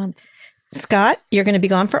together for a month. Scott, you're going to be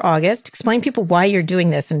gone for August. Explain people why you're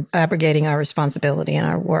doing this and abrogating our responsibility and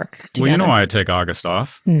our work together. Well, you know why I take August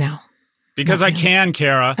off? No. Because I can,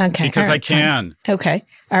 Kara. Okay. Because I can. Okay.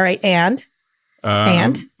 All right. And?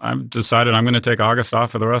 I've decided I'm going to take August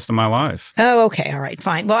off for the rest of my life. Oh, okay. All right.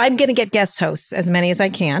 Fine. Well, I'm going to get guest hosts, as many as I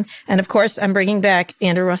can. And of course, I'm bringing back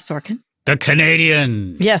Andrew Ross Sorkin. The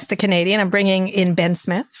Canadian. Yes, the Canadian. I'm bringing in Ben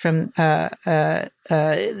Smith from the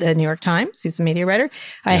New York Times. He's the media writer.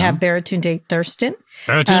 I have Baratunde Thurston.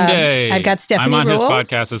 Baratunde. I've got Stephanie I'm on Ruhle. his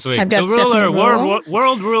podcast this week. I've got the ruler, Stephanie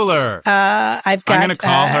world ruler. I'm going to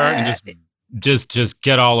call her and just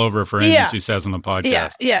get all over for anything she says on the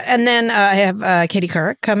podcast. Yeah. And then I have Katie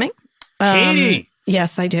Couric coming. Katie.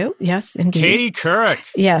 Yes, I do. Yes, indeed. Katie Couric.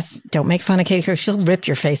 Yes. Don't make fun of Katie Couric. She'll rip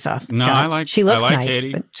your face off. No, Scott. She looks nice.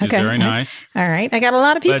 Katie. She's very nice. All right. I got a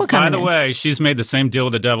lot of people coming. By the way, she's made the same deal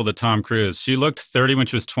with the devil to Tom Cruise. She looked 30 when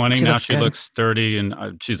she was 20. Now she looks 30,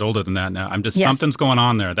 and she's older than that now. Something's going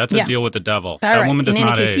on there. That's a deal with the devil. That woman does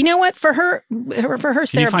not age. You know what? For her Sarah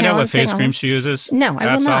Can you find out what face cream she uses? No,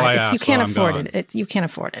 I will not. You can't afford it. You can't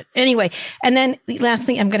afford it. Anyway, and then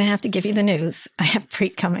lastly, I'm going to have to give you the news. I have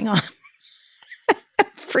Preet coming on.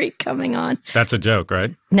 Preet coming on. That's a joke,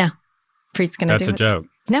 right? No. Preet's going to do it. That's a joke.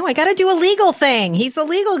 No, I got to do a legal thing. He's a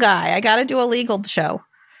legal guy. I got to do a legal show.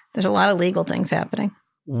 There's a lot of legal things happening.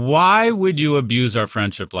 Why would you abuse our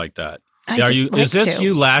friendship like that? Is this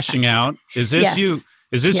you lashing out? Is this you?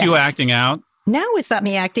 Is this you acting out? No, it's not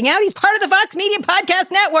me acting out. He's part of the Vox Media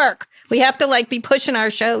Podcast Network. We have to be pushing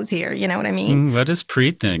our shows here. You know what I mean? What does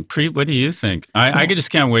Preet think? Preet, what do you think? I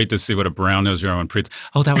just can't wait to see what a brown nose you're on Preet.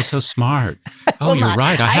 Oh, that was so smart. Oh, you're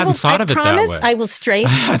right. I hadn't thought of it that way. I will straight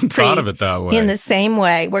thought of it that way. In the same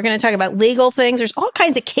way. We're going to talk about legal things. There's all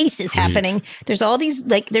kinds of cases happening. There's all these,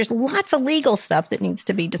 there's lots of legal stuff that needs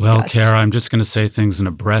to be discussed. Well, Kara, I'm just going to say things in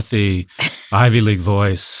a breathy Ivy League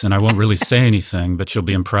voice, and I won't really say anything, but you'll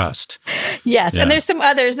be impressed. Yes, and there's some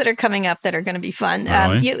others that are coming up that are going to be fun.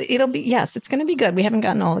 Really? It's going to be good. We haven't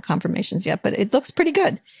gotten all the confirmations yet, but it looks pretty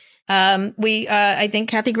good. I think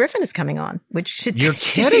Kathy Griffin is coming on, which should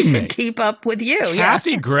keep up with you.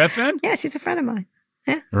 Kathy Griffin? Yeah, she's a friend of mine.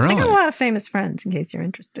 Yeah, really? I got a lot of famous friends. In case you're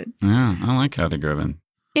interested. Yeah, I like Kathy Griffin.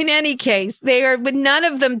 In any case, they are, with none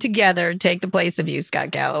of them together, take the place of you,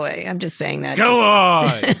 Scott Galloway. I'm just saying that. Go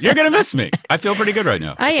on. You're going to miss me. I feel pretty good right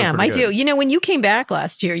now. I am. I do. You know, when you came back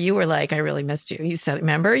last year, you were like, I really missed you. You said,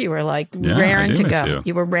 remember? You were like raring to go.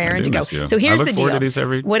 You were raring to go. So here's the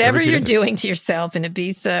deal. Whatever you're doing to yourself in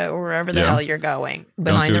Ibiza or wherever the hell you're going,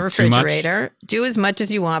 behind the refrigerator, do as much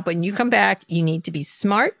as you want. But when you come back, you need to be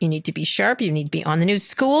smart. You need to be sharp. You need to be on the news.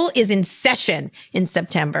 School is in session in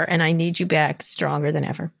September, and I need you back stronger than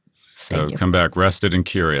ever. So come back rested and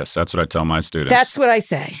curious. That's what I tell my students. That's what I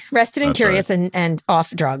say. Rested and curious, right. and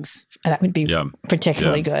off drugs. That would be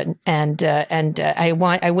particularly good. And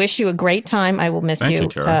I wish you a great time. I will miss you.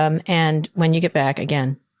 And when you get back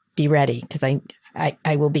again, be ready because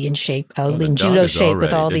I will be in shape. I'll be in judo shape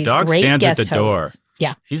with all these great guest hosts. Door.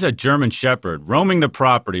 Yeah. He's a German Shepherd roaming the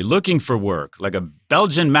property, looking for work like a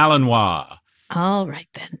Belgian Malinois. All right,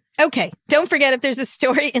 then. Okay. Don't forget, if there's a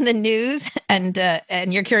story in the news and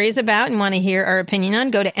you're curious about and want to hear our opinion on,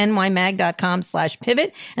 go to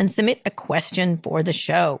nymag.com/pivot and submit a question for the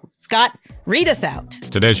show. Scott, read us out.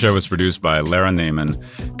 Today's show was produced by Lara Naiman,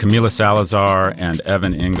 Camila Salazar, and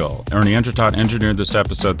Evan Engel. Ernie Entertot engineered this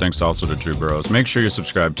episode. Thanks also to Drew Burrows. Make sure you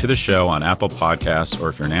subscribe to the show on Apple Podcasts, or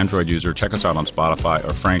if you're an Android user, check us out on Spotify,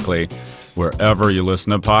 or frankly, wherever you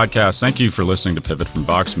listen to podcasts. Thank you for listening to Pivot from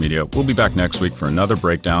Vox Media. We'll be back next week for another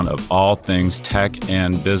breakdown of all things tech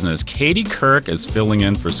and business. Katie Kirk is filling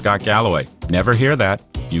in for Scott Galloway. Never hear that.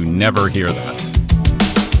 You never hear that.